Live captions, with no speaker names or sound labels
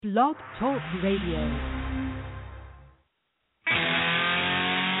Blog Talk Radio.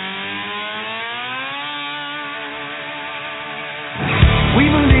 We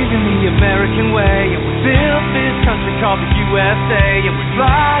believe in the American way, and we built this country called the USA, and we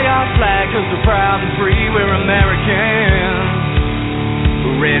fly our flag 'cause we're proud and free, we're Americans.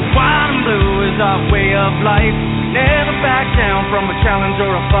 Red, white, and blue is our way of life. We never back down from a challenge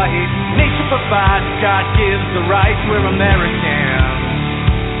or a fight. Nature provides, God gives the right, we're Americans.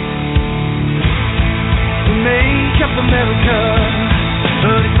 We make up America,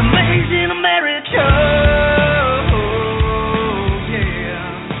 but it's amazing America.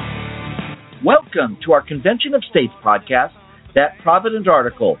 Welcome to our Convention of States podcast, That Provident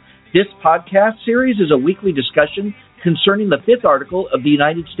Article. This podcast series is a weekly discussion concerning the fifth article of the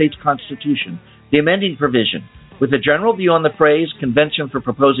United States Constitution, the amending provision, with a general view on the phrase Convention for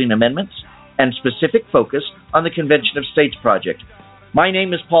Proposing Amendments and specific focus on the Convention of States project. My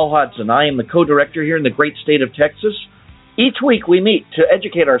name is Paul Hodson. I am the co-director here in the great state of Texas. Each week we meet to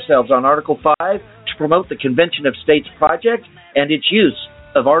educate ourselves on Article 5 to promote the Convention of States project and its use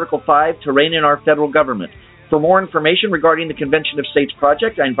of Article 5 to rein in our federal government. For more information regarding the Convention of States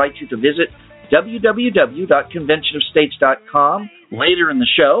project, I invite you to visit www.conventionofstates.com. Later in the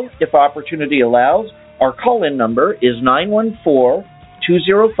show, if opportunity allows, our call-in number is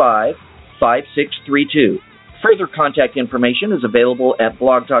 914-205-5632. Further contact information is available at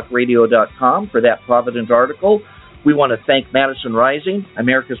blogtalkradio.com for That Provident Article. We want to thank Madison Rising,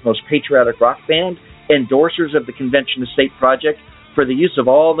 America's most patriotic rock band, endorsers of the Convention of States project, for the use of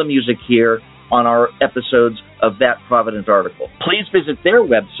all the music here on our episodes of That Provident Article. Please visit their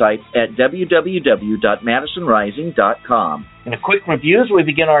website at www.madisonrising.com. And a quick review as we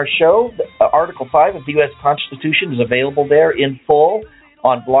begin our show. Article 5 of the U.S. Constitution is available there in full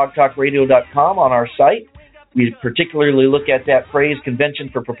on blogtalkradio.com on our site. We particularly look at that phrase, Convention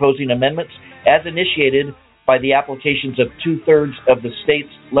for Proposing Amendments, as initiated by the applications of two-thirds of the state's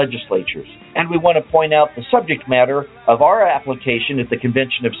legislatures. And we want to point out the subject matter of our application at the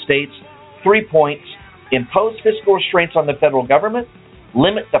Convention of States. 3 points: impose fiscal restraints on the federal government,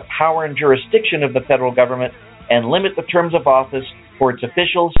 limit the power and jurisdiction of the federal government, and limit the terms of office for its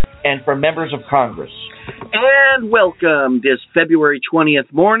officials and for members of Congress. And welcome this February 20th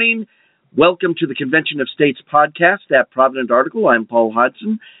morning. Welcome to the Convention of States podcast, That Provident Article. I'm Paul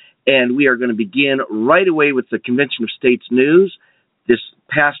Hodson. And we are going to begin right away with the Convention of States news. This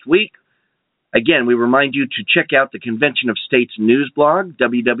past week, again, we remind you to check out the Convention of States news blog,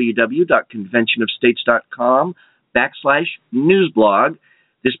 www.conventionofstates.com/newsblog.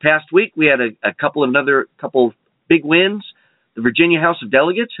 This past week, we had a couple big wins. The Virginia House of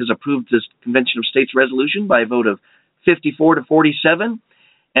Delegates has approved this Convention of States resolution by a vote of 54 to 47.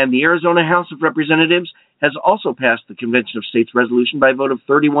 And the Arizona House of Representatives has also passed the Convention of States resolution by a vote of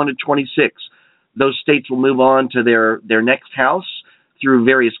 31 to 26. Those states will move on to their next House through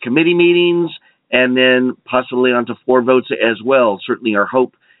various committee meetings and then possibly onto floor votes as well. Certainly our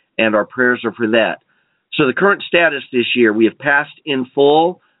hope and our prayers are for that. So the current status this year, we have passed in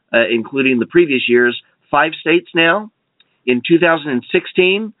full, including the previous years, 5 states now. In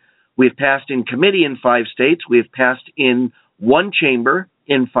 2016, we have passed in committee in 5 states. We have passed in one chamber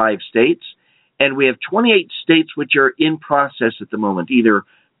in 5 states, and we have 28 states which are in process at the moment, either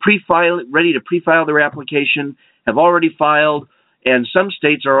ready to pre-file their application, have already filed, and some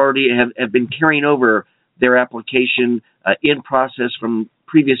states are already have been carrying over their application in process from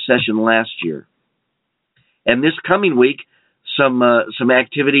previous session last year. And this coming week, some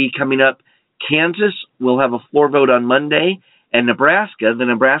activity coming up. Kansas will have a floor vote on Monday, and Nebraska, the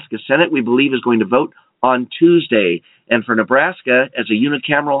Nebraska Senate, we believe, is going to vote on Tuesday. And for Nebraska, as a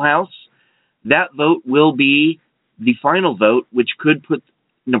unicameral house, that vote will be the final vote, which could put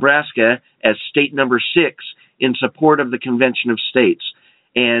Nebraska as state number 6 in support of the Convention of States.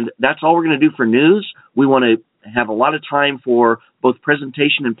 And that's all we're going to do for news. We want to have a lot of time for both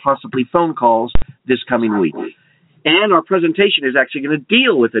presentation and possibly phone calls this coming week. And our presentation is actually going to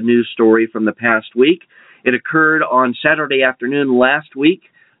deal with a news story from the past week. It occurred on Saturday afternoon last week,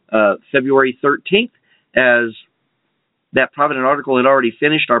 February 13th, as That Provident Article had already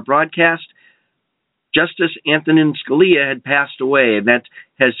finished our broadcast. Justice Antonin Scalia had passed away, and that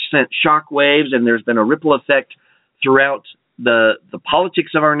has sent shock waves, and there's been a ripple effect throughout the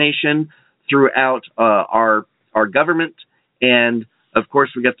politics of our nation, throughout our government, and of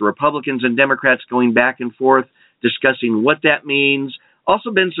course we got the Republicans and Democrats going back and forth discussing what that means.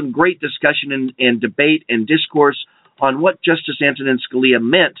 Also been some great discussion and debate and discourse on what Justice Antonin Scalia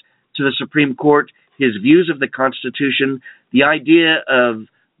meant to the Supreme Court, his views of the Constitution, the idea of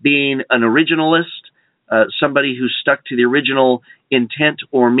being an originalist, somebody who stuck to the original intent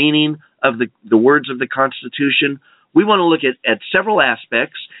or meaning of the words of the Constitution. We want to look at several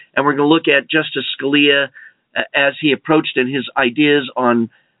aspects, and we're going to look at Justice Scalia as he approached in his ideas on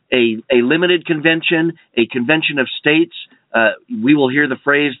a limited convention, a convention of states. We will hear the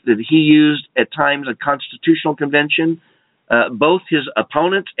phrase that he used at times, a constitutional convention. Both his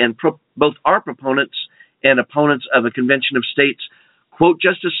opponents and both our proponents and opponents of a convention of states quote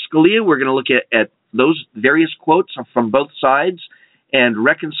Justice Scalia. We're going to look at those various quotes from both sides and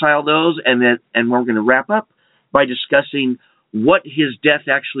reconcile those, and we're going to wrap up by discussing what his death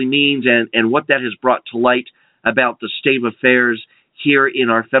actually means and what that has brought to light about the state of affairs here in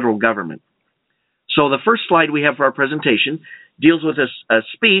our federal government. So the first slide we have for our presentation deals with a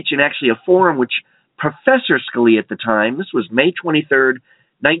speech and actually a forum which Professor Scalia at the time, this was May 23rd,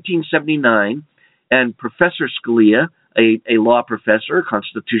 1979, and Professor Scalia, a law professor, a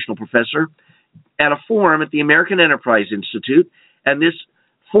constitutional professor, at a forum at the American Enterprise Institute, and this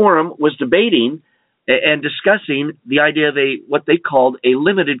forum was debating and discussing the idea of what they called a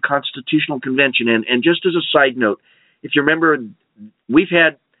limited constitutional convention. And just as a side note, if you remember, we've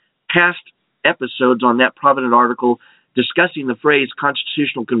had past episodes on That Provident Article discussing the phrase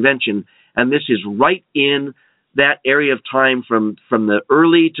constitutional convention, and this is right in that area of time from the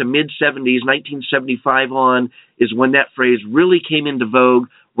early to mid-70s, 1975 on, is when that phrase really came into vogue.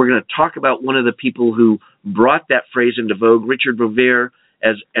 We're going to talk about one of the people who brought that phrase into vogue, Richard Rovere,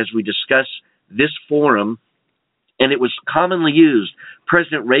 as we discuss this forum, and it was commonly used.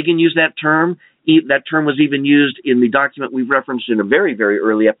 President Reagan used that term. That term was even used in the document we've referenced in a very, very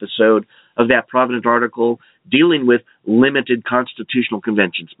early episode of That Provident Article dealing with limited constitutional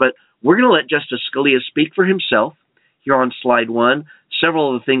conventions. But we're going to let Justice Scalia speak for himself here on slide 1.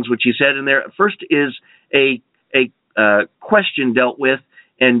 Several of the things which he said in there. First is a question dealt with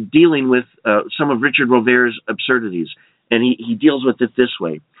and dealing with some of Richard Rovere's absurdities. And he deals with it this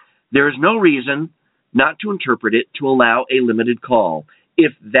way. There is no reason not to interpret it to allow a limited call,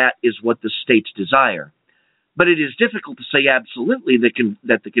 if that is what the states desire. But it is difficult to say absolutely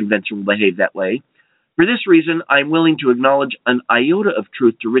that the convention will behave that way. For this reason, I'm willing to acknowledge an iota of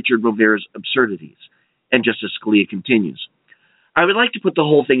truth to Richard Rovere's absurdities. And Justice Scalia continues. I would like to put the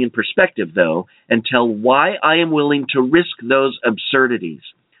whole thing in perspective, though, and tell why I am willing to risk those absurdities.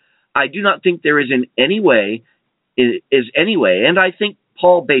 I do not think there is any way, and I think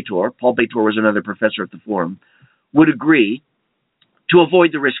Paul Bator was another professor at the forum, would agree to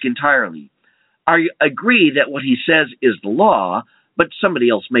avoid the risk entirely. I agree that what he says is the law, but somebody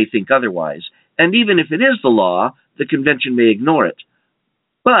else may think otherwise. And even if it is the law, the convention may ignore it.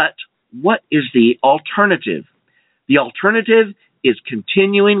 But what is the alternative? The alternative is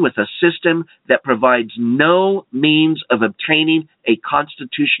continuing with a system that provides no means of obtaining a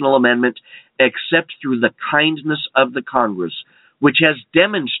constitutional amendment except through the kindness of the Congress, which has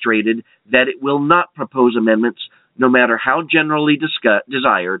demonstrated that it will not propose amendments, no matter how generally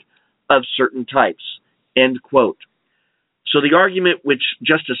desired, of certain types. End quote. So the argument which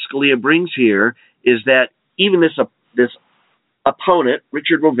Justice Scalia brings here is that even this opponent,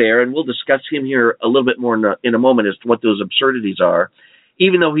 Richard Rovere, and we'll discuss him here a little bit more in a moment as to what those absurdities are,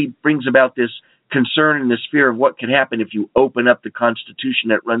 even though he brings about this concern and this fear of what could happen if you open up the Constitution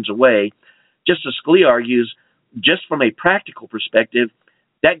that runs away, Justice Scalia argues, just from a practical perspective,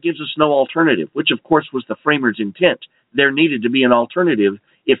 that gives us no alternative, which of course was the framers' intent. There needed to be an alternative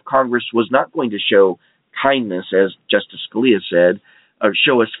if Congress was not going to show kindness, as Justice Scalia said, or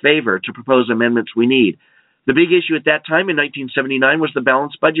show us favor to propose amendments we need. The big issue at that time in 1979 was the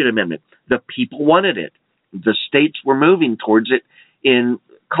balanced budget amendment. The people wanted it. The states were moving towards it in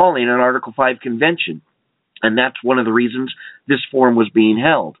calling an Article 5 convention. And that's one of the reasons this forum was being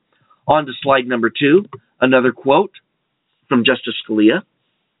held. On to slide number 2, another quote from Justice Scalia.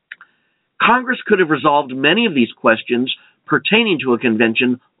 Congress could have resolved many of these questions pertaining to a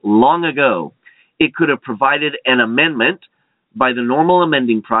convention long ago. It could have provided an amendment by the normal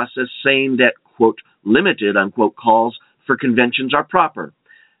amending process saying that, quote, limited, unquote, calls for conventions are proper.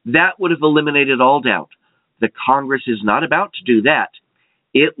 That would have eliminated all doubt. The Congress is not about to do that.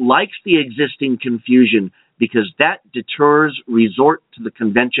 It likes the existing confusion because that deters resort to the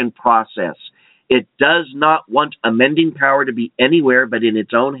convention process. It does not want amending power to be anywhere but in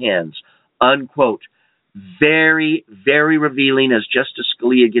its own hands, unquote. Very, very revealing as Justice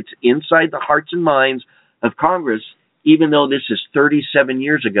Scalia gets inside the hearts and minds of Congress, even though this is 37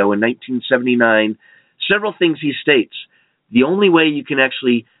 years ago in 1979. Several things he states. The only way you can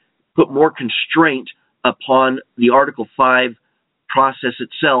actually put more constraint upon the Article 5 process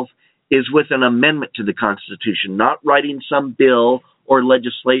itself is with an amendment to the Constitution, not writing some bill or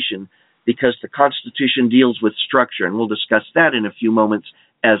legislation. because the Constitution deals with structure, and we'll discuss that in a few moments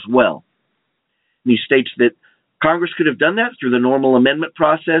as well. And he states that Congress could have done that through the normal amendment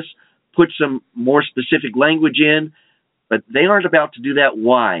process, put some more specific language in, but they aren't about to do that.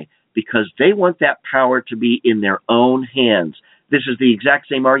 Why? Because they want that power to be in their own hands. This is the exact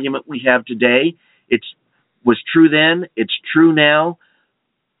same argument we have today. It was true then. It's true now.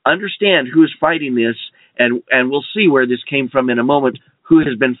 Understand who's fighting this, and we'll see where this came from in a moment, who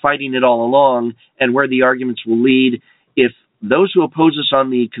has been fighting it all along, and where the arguments will lead. If those who oppose us on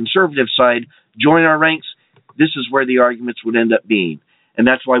the conservative side join our ranks, this is where the arguments would end up being. And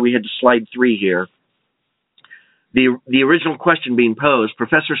that's why we had to slide 3 here. The original question being posed,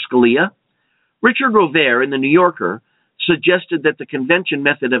 Professor Scalia, Richard Rovere in the New Yorker suggested that the convention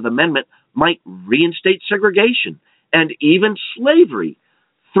method of amendment might reinstate segregation and even slavery,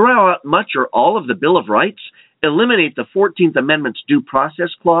 throw out much or all of the Bill of Rights, eliminate the 14th Amendment's due process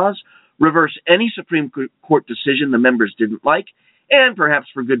clause, reverse any Supreme Court decision the members didn't like, and perhaps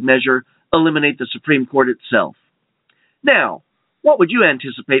for good measure, eliminate the Supreme Court itself. Now, what would you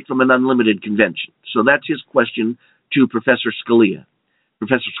anticipate from an unlimited convention? So that's his question to Professor Scalia.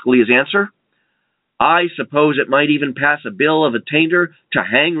 Professor Scalia's answer? I suppose it might even pass a bill of attainder to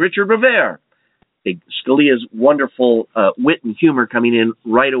hang Richard Rovere. Scalia's wonderful wit and humor coming in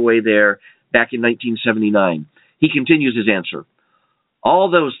right away there back in 1979. He continues his answer.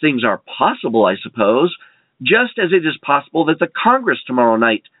 All those things are possible, I suppose, just as it is possible that the Congress tomorrow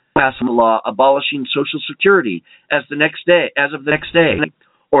night pass a law abolishing Social Security as of the next day,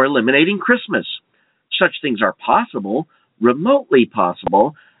 or eliminating Christmas. Such things are possible, remotely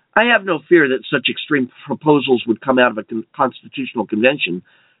possible. I have no fear that such extreme proposals would come out of a constitutional convention.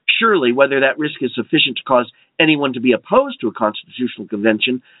 Surely, whether that risk is sufficient to cause anyone to be opposed to a constitutional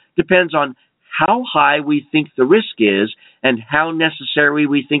convention depends on how high we think the risk is and how necessary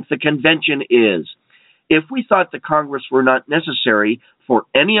we think the convention is. If we thought the Congress were not necessary for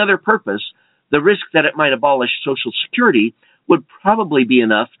any other purpose, the risk that it might abolish Social Security would probably be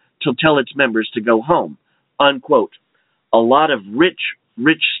enough to tell its members to go home, unquote. A lot of rich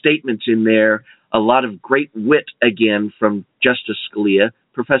statements in there, a lot of great wit again from Justice Scalia,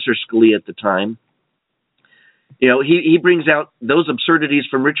 Professor Scalia at the time. You know, he brings out those absurdities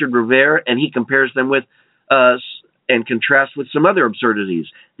from Richard Rovere, and he compares them with and contrasts with some other absurdities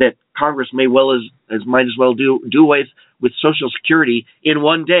that Congress might as well do away with Social Security in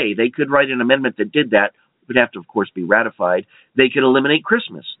one day. They could write an amendment that did that. It would have to, of course, be ratified. They could eliminate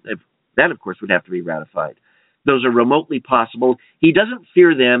Christmas. That, of course, would have to be ratified. Those are remotely possible. He doesn't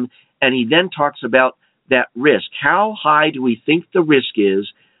fear them, and he then talks about that risk. How high do we think the risk is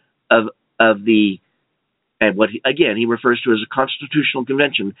of the, and what he refers to as a constitutional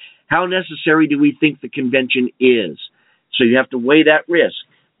convention? How necessary do we think the convention is? So you have to weigh that risk.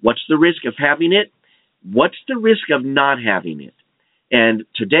 What's the risk of having it? What's the risk of not having it? And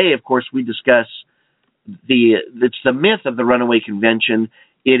today, of course, we discuss it's the myth of the runaway convention.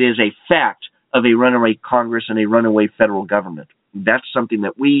 It is a fact of a runaway Congress and a runaway federal government. That's something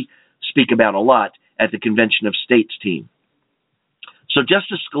that we speak about a lot at the Convention of States team. So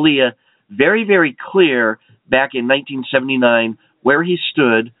Justice Scalia, very, very clear back in 1979 where he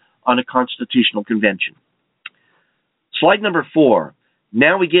stood on a constitutional convention. Slide number 4.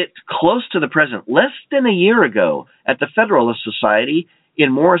 Now we get close to the present. Less than a year ago at the Federalist Society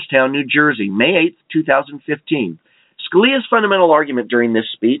in Morristown, New Jersey, May 8th, 2015, Scalia's fundamental argument during this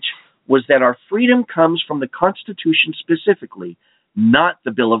speech was that our freedom comes from the Constitution specifically, not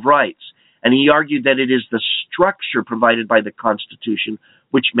the Bill of Rights. And he argued that it is the structure provided by the Constitution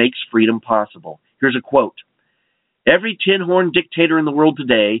which makes freedom possible. Here's a quote. Every tin-horn dictator in the world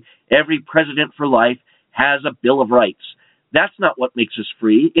today, every president for life, has a Bill of Rights. That's not what makes us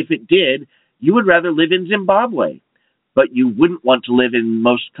free. If it did, you would rather live in Zimbabwe. But you wouldn't want to live in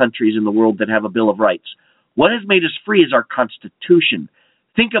most countries in the world that have a Bill of Rights. What has made us free is our Constitution.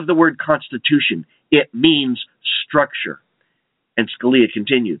 Think of the word Constitution. It means structure. And Scalia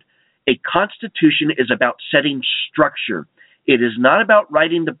continued, a Constitution is about setting structure. It is not about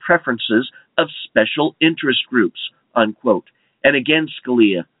writing the preferences of special interest groups, unquote. And again,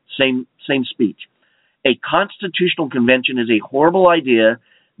 Scalia, same speech. A constitutional convention is a horrible idea.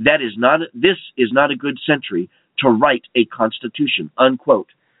 This is not a good century to write a constitution, unquote.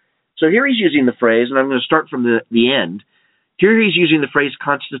 So here he's using the phrase, and I'm going to start from the end. Here he's using the phrase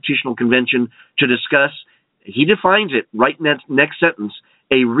constitutional convention to discuss, he defines it right in that next sentence,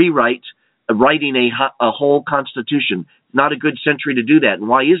 writing a whole constitution. Not a good century to do that. And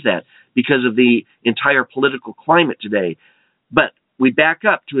why is that? Because of the entire political climate today. But we back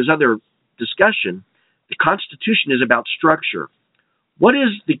up to his other discussion. The Constitution is about structure. What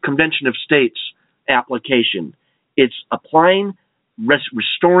is the Convention of States application? It's applying,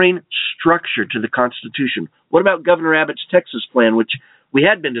 restoring structure to the Constitution. What about Governor Abbott's Texas plan, which we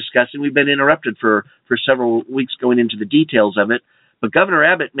had been discussing? We've been interrupted for several weeks going into the details of it. But Governor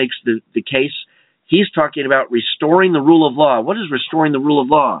Abbott makes the case. He's talking about restoring the rule of law. What is restoring the rule of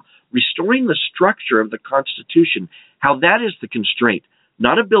law? Restoring the structure of the Constitution, how that is the constraint.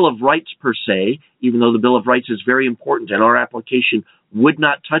 Not a Bill of Rights per se, even though the Bill of Rights is very important and our application would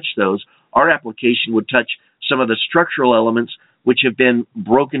not touch those. Our application would touch some of the structural elements which have been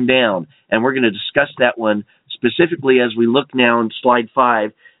broken down. And we're going to discuss that one specifically as we look now on slide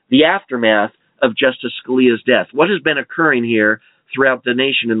 5, the aftermath of Justice Scalia's death. What has been occurring here throughout the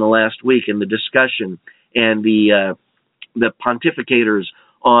nation in the last week, in the discussion and the pontificators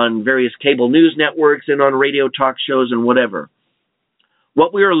on various cable news networks and on radio talk shows and whatever.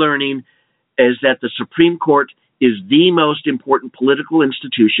 What we are learning is that the Supreme Court is the most important political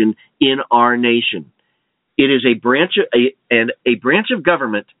institution in our nation. It is a branch of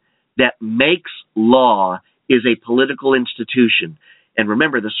government that makes law is a political institution. And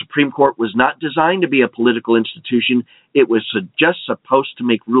remember, the Supreme Court was not designed to be a political institution. It was just supposed to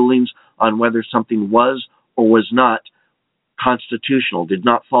make rulings on whether something was or was not constitutional, did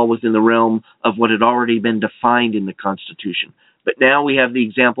not fall within the realm of what had already been defined in the Constitution. But now we have the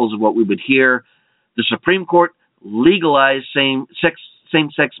examples of what we would hear. The Supreme Court legalized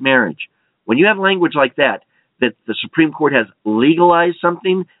same-sex marriage. When you have language like that the Supreme Court has legalized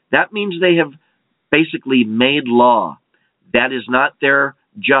something, that means they have basically made law. That is not their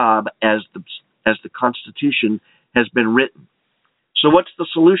job as the Constitution has been written. So what's the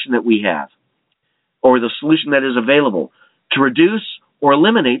solution that we have, or the solution that is available? To reduce or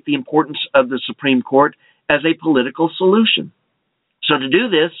eliminate the importance of the Supreme Court as a political solution. So to do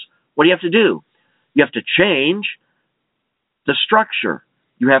this, what do you have to do? You have to change the structure.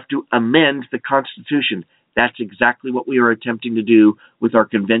 You have to amend the Constitution. That's exactly what we are attempting to do with our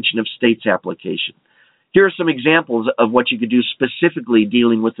Convention of States application. Here are some examples of what you could do specifically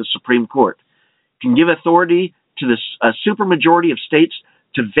dealing with the Supreme Court. You can give authority to a supermajority of states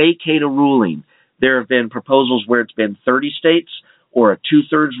to vacate a ruling. There have been proposals where it's been 30 states or a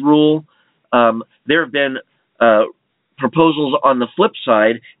two-thirds rule. There have been proposals on the flip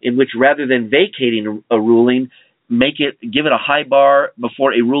side in which rather than vacating a ruling, give it a high bar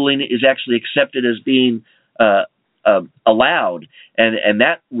before a ruling is actually accepted as being allowed. And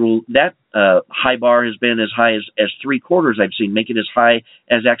that high bar has been as high as 3/4 I've seen. Make it as high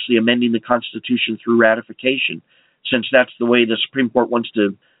as actually amending the Constitution through ratification. Since that's the way the Supreme Court wants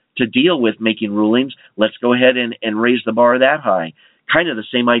to deal with making rulings, let's go ahead and raise the bar that high. Kind of the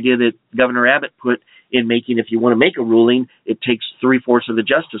same idea that Governor Abbott put in making, if you want to make a ruling, it takes 3/4 of the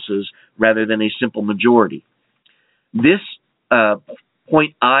justices rather than a simple majority. This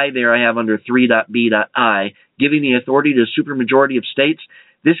point I there I have under 3.b.I, giving the authority to a supermajority of states.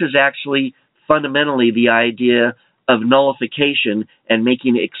 This is actually fundamentally the idea of nullification and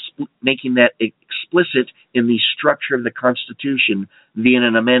making that explicit in the structure of the Constitution via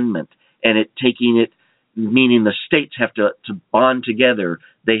an amendment, and meaning the states have to bond together.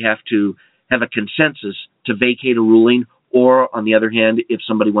 They have to have a consensus to vacate a ruling, or on the other hand, if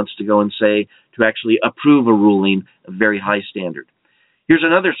somebody wants to go and say to actually approve a ruling, a very high standard. Here's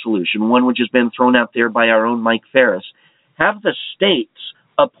another solution, one which has been thrown out there by our own Mike Ferris. Have the states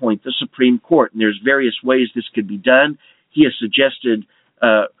appoint the Supreme Court, and there's various ways this could be done. He has suggested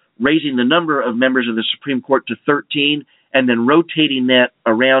raising the number of members of the Supreme Court to 13, and then rotating that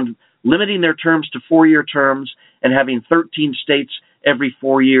around, limiting their terms to 4-year terms, and having 13 states every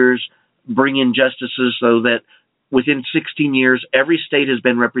 4 years bring in justices, so that within 16 years, every state has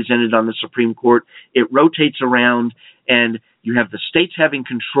been represented on the Supreme Court. It rotates around, and you have the states having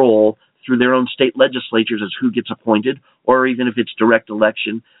control through their own state legislatures as who gets appointed, or even if it's direct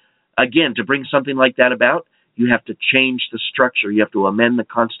election. Again, to bring something like that about, you have to change the structure. You have to amend the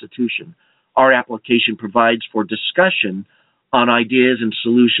Constitution. Our application provides for discussion on ideas and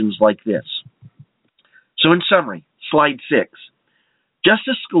solutions like this. So in summary, slide 6.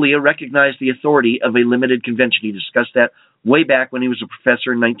 Justice Scalia recognized the authority of a limited convention. He discussed that way back when he was a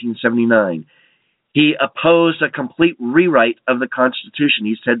professor in 1979. He opposed a complete rewrite of the Constitution.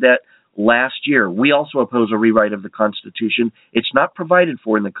 He said that last year. We also oppose a rewrite of the Constitution. It's not provided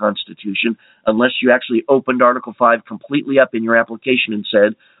for in the Constitution unless you actually opened Article 5 completely up in your application and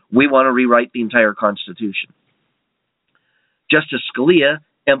said, we want to rewrite the entire Constitution. Justice Scalia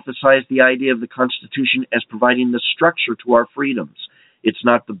emphasized the idea of the Constitution as providing the structure to our freedoms. It's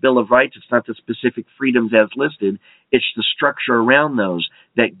not the Bill of Rights. It's not the specific freedoms as listed. It's the structure around those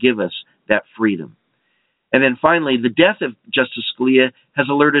that give us that freedom. And then finally, the death of Justice Scalia has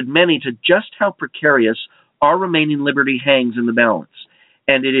alerted many to just how precarious our remaining liberty hangs in the balance.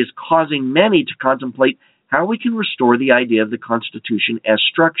 And it is causing many to contemplate how we can restore the idea of the Constitution as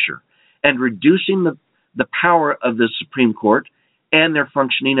structure and reducing the power of the Supreme Court and their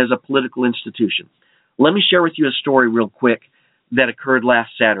functioning as a political institution. Let me share with you a story real quick that occurred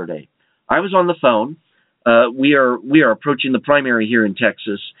last Saturday. I was on the phone. We are approaching the primary here in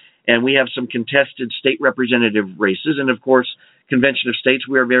Texas, and we have some contested state representative races. And of course, Convention of States,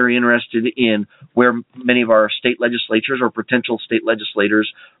 we are very interested in where many of our state legislatures or potential state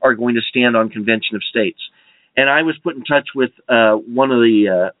legislators are going to stand on Convention of States. And I was put in touch with one of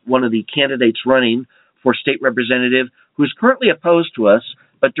the candidates running for state representative who is currently opposed to us.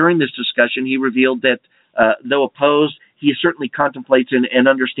 But during this discussion, he revealed that though opposed, he certainly contemplates and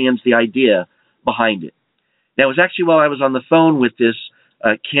understands the idea behind it. Now, it was actually while I was on the phone with this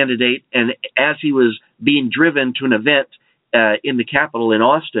candidate, and as he was being driven to an event in the Capitol in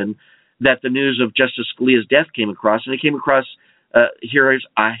Austin, that the news of Justice Scalia's death came across. And it came across, here's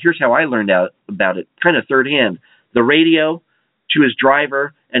how I learned out about it, kind of third hand. The radio to his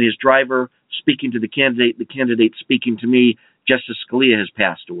driver, and his driver speaking to the candidate speaking to me, Justice Scalia has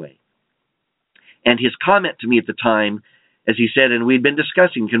passed away. And his comment to me at the time, as he said, and we'd been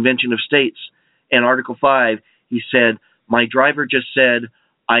discussing Convention of States and Article 5, he said, my driver just said,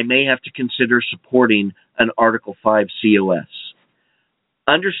 I may have to consider supporting an Article 5 COS.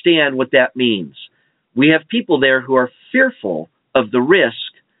 Understand what that means. We have people there who are fearful of the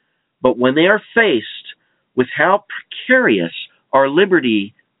risk, but when they are faced with how precarious our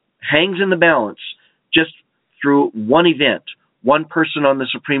liberty hangs in the balance just through one event, one person on the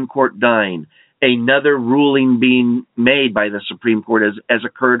Supreme Court dying, another ruling being made by the Supreme Court as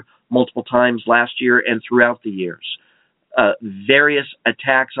occurred multiple times last year and throughout the years, various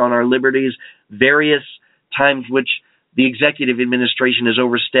attacks on our liberties, various times which the executive administration has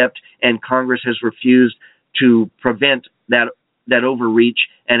overstepped and Congress has refused to prevent that overreach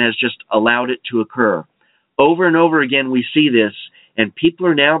and has just allowed it to occur. Over and over again, we see this, and people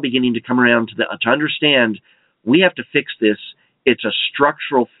are now beginning to come around to understand we have to fix this. It's a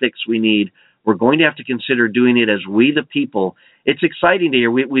structural fix we need. We're going to have to consider doing it as we the people. It's exciting to hear.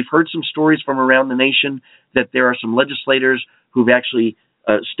 We've heard some stories from around the nation that there are some legislators who've actually,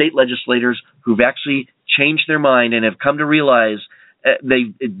 state legislators who've actually changed their mind and have come to realize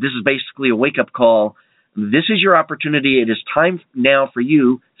this is basically a wake-up call. This is your opportunity. It is time now for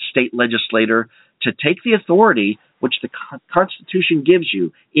you, state legislator, to take the authority which the Constitution gives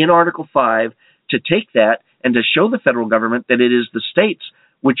you in Article 5, to take that and to show the federal government that it is the states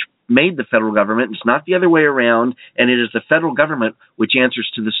which made the federal government. It's not the other way around, and it is the federal government which answers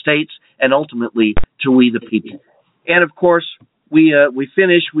to the states and ultimately to we the people. And of course, we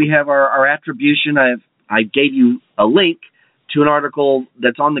finish. We have our attribution. I gave you a link to an article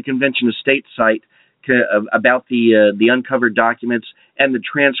that's on the Convention of States site about the uncovered documents and the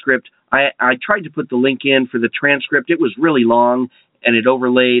transcript. I tried to put the link in for the transcript. It was really long, and it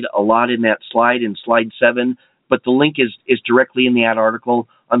overlaid a lot in that slide, in slide 7. But the link is directly in the ad article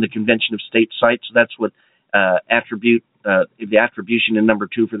on the Convention of States site. So that's what the attribution in number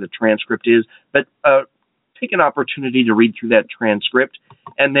 2 for the transcript is. But take an opportunity to read through that transcript.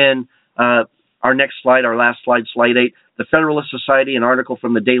 And then our next slide, our last slide, slide 8, the Federalist Society, an article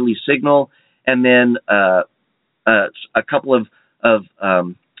from the Daily Signal, and then a couple of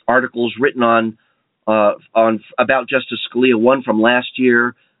articles written on about Justice Scalia, one from last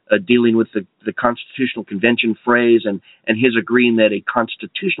year, dealing with the Constitutional Convention phrase and his agreeing that a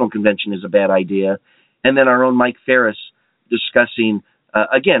Constitutional Convention is a bad idea. And then our own Mike Ferris discussing,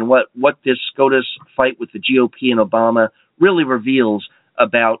 again, what this SCOTUS fight with the GOP and Obama really reveals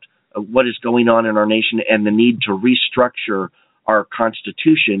about what is going on in our nation and the need to restructure our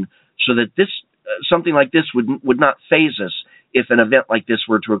Constitution so that this something like this would not faze us if an event like this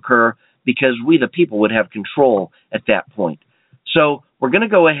were to occur, because we the people would have control at that point. So we're going to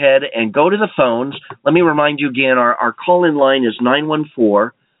go ahead and go to the phones. Let me remind you again, our call-in line is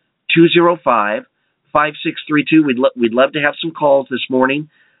 914-205-5632. We'd love to have some calls this morning,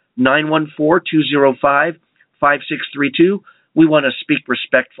 914-205-5632. We want to speak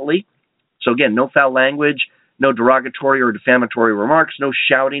respectfully. So again, no foul language, no derogatory or defamatory remarks, no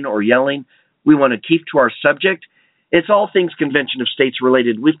shouting or yelling. We want to keep to our subject. It's all things Convention of States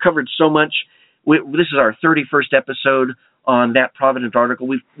related. We've covered so much. This is our 31st episode on That Provident Article.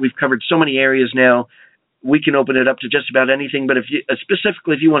 We've covered so many areas now. We can open it up to just about anything. But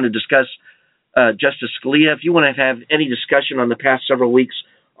specifically, if you want to discuss Justice Scalia, if you want to have any discussion on the past several weeks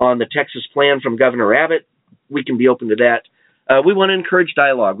on the Texas plan from Governor Abbott, we can be open to that. We want to encourage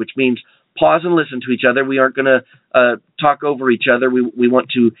dialogue, which means pause and listen to each other. We aren't going to talk over each other. We want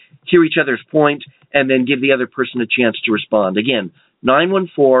to hear each other's point and then give the other person a chance to respond. Again,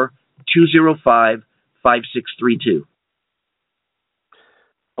 914-205-5632.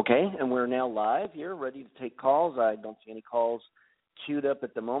 Okay, and we're now live here, ready to take calls. I don't see any calls queued up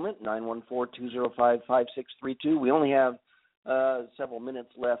at the moment, 914-205-5632. We only have several minutes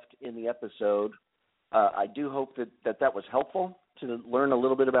left in the episode. I do hope that was helpful to learn a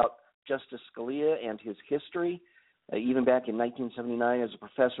little bit about Justice Scalia and his history, even back in 1979 as a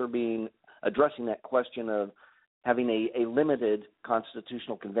professor addressing that question of having a limited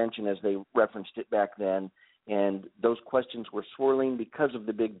constitutional convention as they referenced it back then. And those questions were swirling because of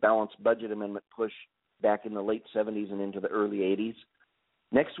the big balanced budget amendment push back in the late 70s and into the early 80s.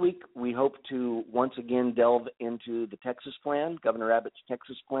 Next week, we hope to once again delve into the Texas plan, Governor Abbott's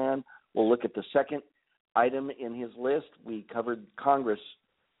Texas plan. We'll look at the second item in his list. We covered Congress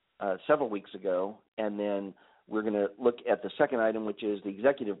several weeks ago, and then we're going to look at the second item, which is the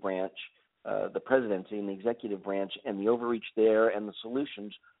executive branch, the presidency and the executive branch, and the overreach there and the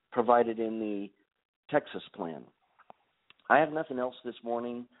solutions provided in the Texas plan. I have nothing else this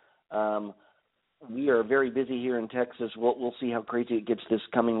morning. We are very busy here in Texas. We'll see how crazy it gets this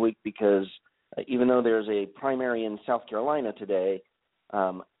coming week because even though there's a primary in South Carolina today,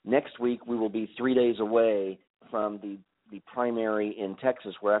 next week we will be 3 days away from the primary in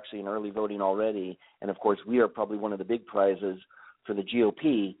Texas. We're actually in early voting already, and of course we are probably one of the big prizes for the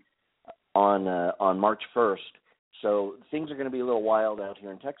GOP on March 1st. So things are going to be a little wild out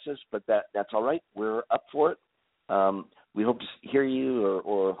here in Texas, but that's all right. We're up for it. We hope to hear you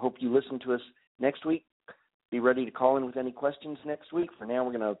or hope you listen to us next week. Be ready to call in with any questions next week. For now,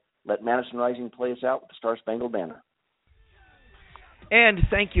 we're going to let Madison Rising play us out with the Star Spangled Banner. And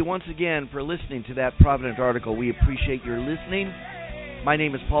thank you once again for listening to That Provident Article. We appreciate your listening. My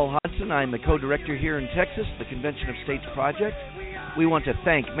name is Paul Hodson. I'm the co-director here in Texas, the Convention of States Project. We want to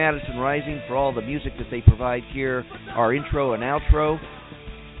thank Madison Rising for all the music that they provide here, our intro and outro.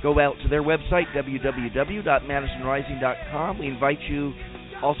 Go out to their website, www.madisonrising.com. We invite you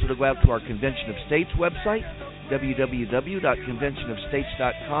also to go out to our Convention of States website,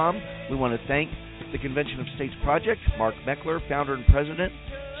 www.conventionofstates.com. We want to thank the Convention of States Project, Mark Meckler, founder and president,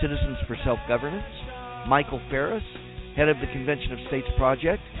 Citizens for Self-Governance, Michael Ferris, head of the Convention of States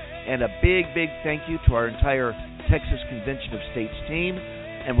Project, and a big, big thank you to our entire Texas Convention of States team.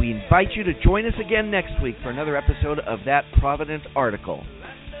 And we invite you to join us again next week for another episode of That Provident Article.